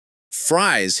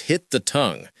Fries hit the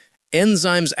tongue.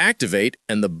 Enzymes activate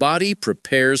and the body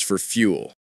prepares for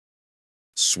fuel.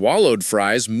 Swallowed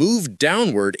fries move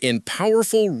downward in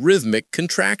powerful rhythmic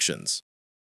contractions.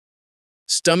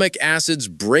 Stomach acids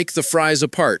break the fries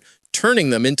apart, turning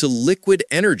them into liquid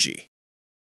energy.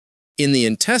 In the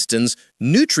intestines,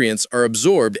 nutrients are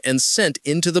absorbed and sent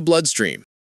into the bloodstream.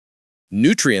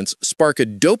 Nutrients spark a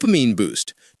dopamine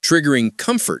boost, triggering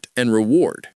comfort and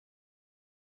reward.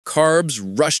 Carbs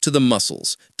rush to the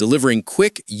muscles, delivering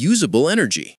quick, usable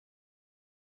energy.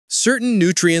 Certain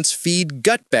nutrients feed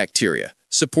gut bacteria,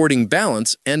 supporting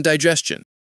balance and digestion.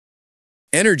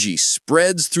 Energy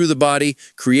spreads through the body,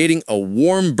 creating a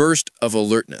warm burst of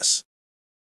alertness.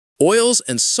 Oils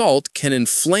and salt can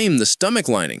inflame the stomach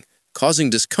lining, causing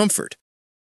discomfort.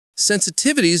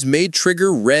 Sensitivities may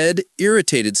trigger red,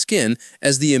 irritated skin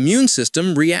as the immune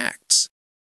system reacts.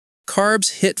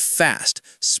 Carbs hit fast,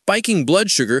 spiking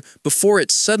blood sugar before it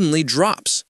suddenly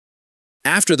drops.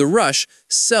 After the rush,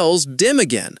 cells dim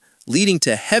again, leading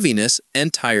to heaviness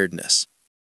and tiredness.